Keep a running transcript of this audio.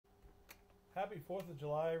Happy 4th of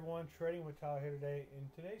July, everyone. Trading with Tyler here today. And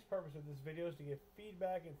today's purpose of this video is to give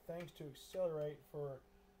feedback and thanks to XLR8 for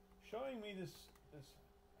showing me this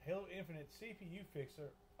Halo Infinite CPU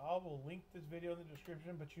fixer. I will link this video in the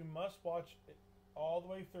description, but you must watch it all the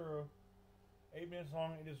way through. 8 minutes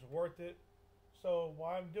long. It is worth it. So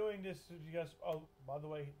why I'm doing this is you guys. Oh, by the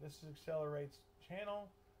way, this is XLR8's channel.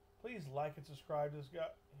 Please like and subscribe to this guy.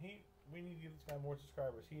 We need to give this guy more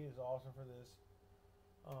subscribers. He is awesome for this.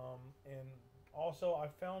 And also, I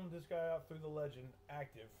found this guy out through the legend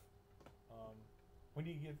active. We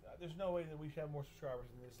need to get. There's no way that we should have more subscribers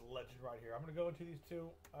than this legend right here. I'm going to go into these two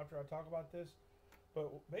after I talk about this.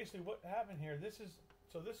 But basically, what happened here? This is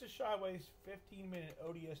Shyway's 15-minute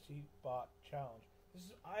ODST bot challenge.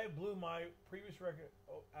 I blew my previous record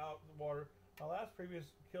out of the water. My last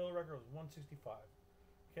previous kill record was 165.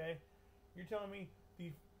 Okay, you're telling me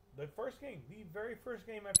the very first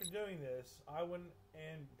game after doing this, I went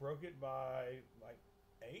and broke it by like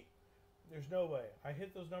 8. There's no way. I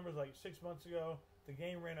hit those numbers like 6 months ago. The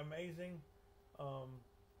game ran amazing.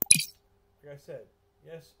 Like I said,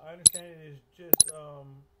 yes, I understand it is just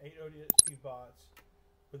 8 ODST bots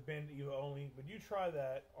with Bandit Evo only, but you try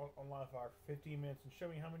that on Live Fire for 15 minutes and show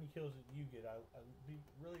me how many kills that you get. I'd be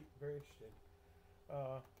really very interested.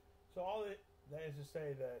 So all that is to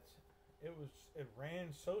say that it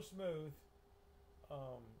ran so smooth.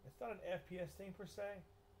 It's not an FPS thing per se.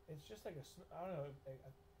 It's just like I don't know.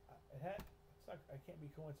 I can't be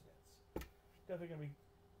coincidence. Definitely gonna be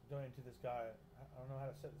donating to this guy. I don't know how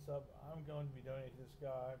to set this up. I'm going to be donating to this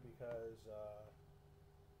guy because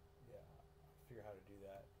yeah, I'll figure out how to do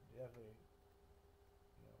that. Definitely,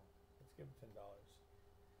 let's give him $10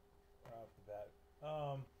 right off the bat.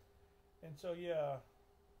 And so yeah,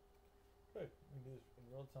 good. We can do this in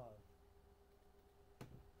real time.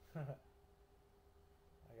 I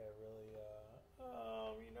gotta really,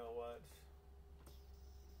 you know what?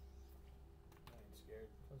 I ain't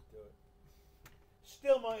scared. Let's do it.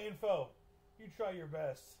 Steal my info. You try your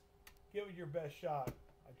best. Give it your best shot.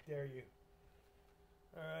 I dare you.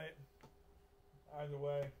 Alright. Either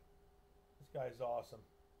way, this guy's awesome.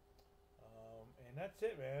 And that's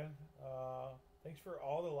it, man. Thanks for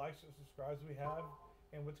all the likes and subscribes we have.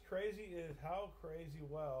 And what's crazy is how crazy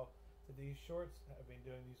well that these shorts have been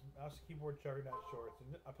doing, these mouse and keyboard Juggernaut shorts.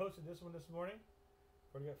 And I posted this one this morning.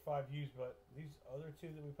 Already got 5 views, but these other two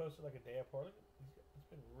that we posted like a day apart, it's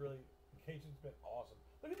been really, engagement's been awesome.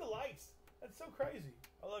 Look at the lights. That's so crazy.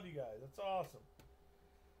 I love you guys. That's awesome.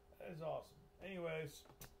 That is awesome. Anyways,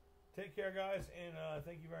 take care, guys, and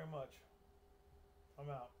thank you very much. I'm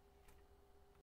out.